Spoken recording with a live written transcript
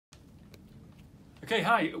Okay,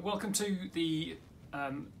 hi, welcome to the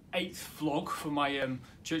 8th vlog for my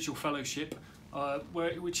Churchill Fellowship,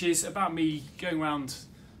 which is about me going around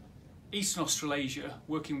Eastern Australasia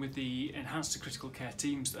working with the enhanced critical care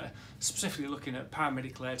teams there, specifically looking at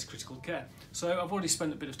paramedic-led critical care. So I've already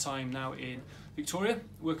spent a bit of time now in Victoria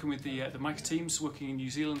working with the MICA teams, working in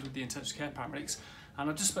New Zealand with the intensive care paramedics, and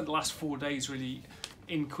I've just spent the last 4 days really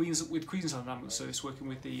in Queensland Ambulance Service working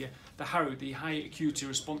with the HARU, the High Acuity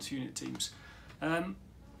Response Unit teams.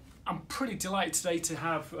 I'm pretty delighted today to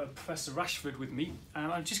have Professor Rashford with me,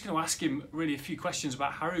 and I'm just going to ask him really a few questions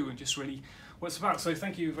about HARU and just really what it's about. So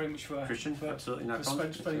thank you very much for Christian. Absolutely no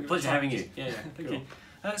problem. Spending Pleasure having you. Yeah, thank cool. you.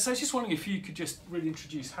 So I was just wondering if you could just really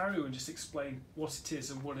introduce HARU and just explain what it is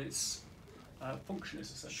and what its function is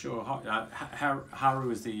essentially. Sure.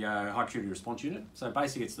 HARU is the High Acuity Response Unit. So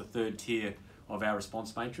basically it's the third tier of our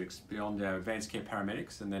response matrix beyond our advanced care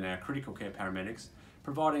paramedics and then our critical care paramedics,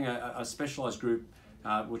 providing a specialised group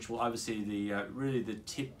which will oversee the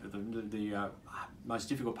most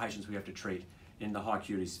difficult patients we have to treat in the high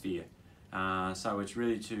acuity sphere. So it's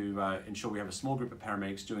really to ensure we have a small group of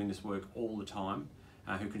paramedics doing this work all the time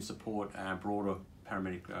who can support our broader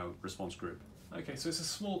paramedic response group. Okay, so it's a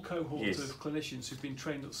small cohort Yes. of clinicians who've been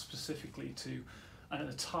trained up specifically to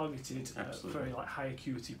targeted very high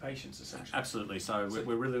acuity patients essentially. Absolutely. So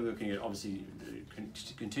we're really looking at obviously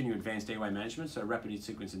continue advanced airway management, so rapid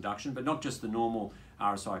sequence induction, but not just the normal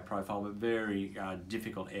RSI profile, but very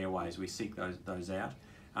difficult airways. We seek those out.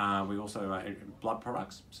 We also blood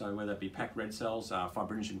products, so whether it be packed red cells,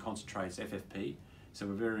 fibrinogen concentrates, FFP. So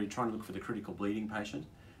we're very trying to look for the critical bleeding patient.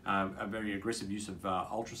 A very aggressive use of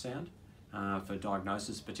ultrasound for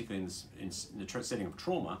diagnosis, particularly in the setting of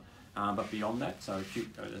trauma. But beyond that, so acute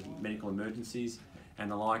medical emergencies and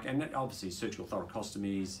the like, and obviously surgical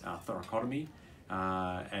thoracostomies, thoracotomy,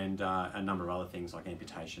 and a number of other things like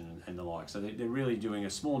amputation and the like. So they're really doing a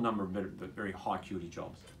small number of very high acuity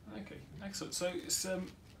jobs. Okay, excellent. So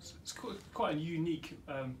it's quite a unique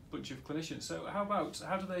bunch of clinicians. So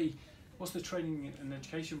what's the training and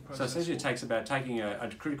education process? So essentially it takes about taking an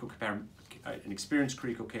experienced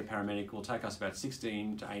critical care paramedic will take us about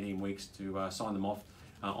 16 to 18 weeks to sign them off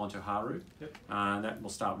onto HARU. Yep. That will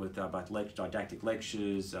start with both didactic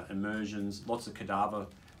lectures, immersions, lots of cadaver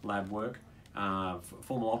lab work,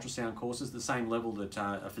 formal ultrasound courses, the same level that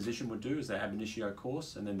a physician would do as their ab initio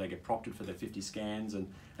course, and then they get proctored for their 50 scans and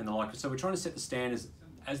the like. So we're trying to set the standards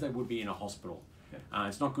as they would be in a hospital. Yep.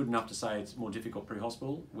 It's not good enough to say it's more difficult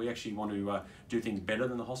pre-hospital. We actually want to do things better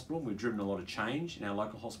than the hospital. We've driven a lot of change in our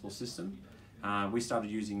local hospital system. We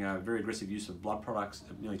started using very aggressive use of blood products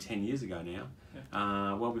nearly 10 years ago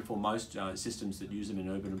now, well before most systems that use them in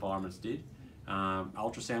urban environments did.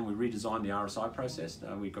 Ultrasound, we redesigned the RSI process.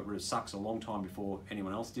 We got rid of sucks a long time before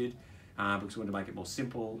anyone else did, because we wanted to make it more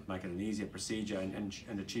simple, make it an easier procedure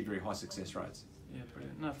and achieve very high success rates. Yeah,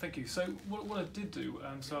 brilliant. No, thank you. So what I did do,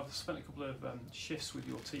 so I've spent a couple of shifts with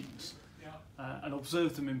your teams and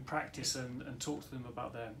observed them in practice and talked to them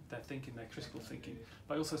about their thinking, their critical thinking.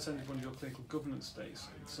 But I also attended one of your clinical governance days.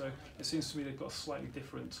 So it seems to me they've got a slightly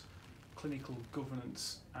different clinical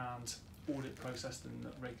governance and audit process than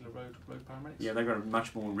regular road paramedics. Yeah, they've got a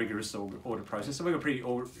much more rigorous audit process. So we've got pretty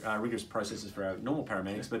rigorous processes for our normal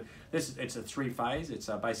paramedics, but it's a 3-phase. It's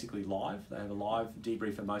basically live. They have a live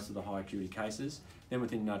debrief for most of the high acuity cases. Then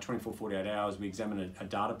within 24-48 hours, we examine a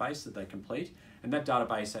database that they complete, and that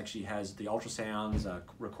database actually has the ultrasounds,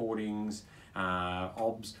 recordings,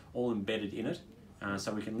 OBS, all embedded in it.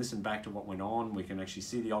 So we can listen back to what went on, we can actually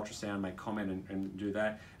see the ultrasound, make comment and do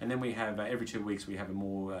that. And then we have, every 2 weeks, we have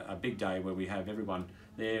a big day where we have everyone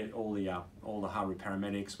there, all the HARU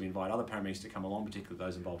paramedics. We invite other paramedics to come along, particularly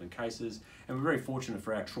those involved in cases. And we're very fortunate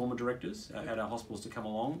for our trauma directors at our hospitals to come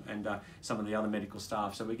along and some of the other medical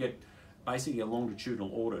staff. So we get basically a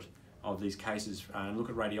longitudinal audit of these cases and look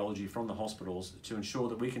at radiology from the hospitals to ensure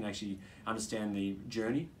that we can actually understand the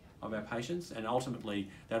journey of our patients, and ultimately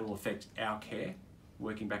that will affect our care,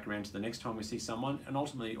 working back around to the next time we see someone, and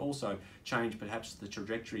ultimately also change perhaps the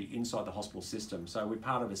trajectory inside the hospital system. So we're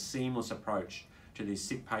part of a seamless approach to these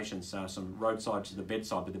sick patients, some roadside to the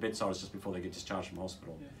bedside, but the bedside is just before they get discharged from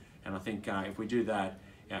hospital. Yeah. And I think if we do that,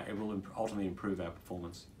 it will ultimately improve our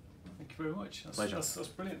performance. Thank you very much. Pleasure. That's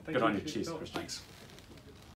brilliant. Thank Good you. on you. Cheers, Christian. Thanks.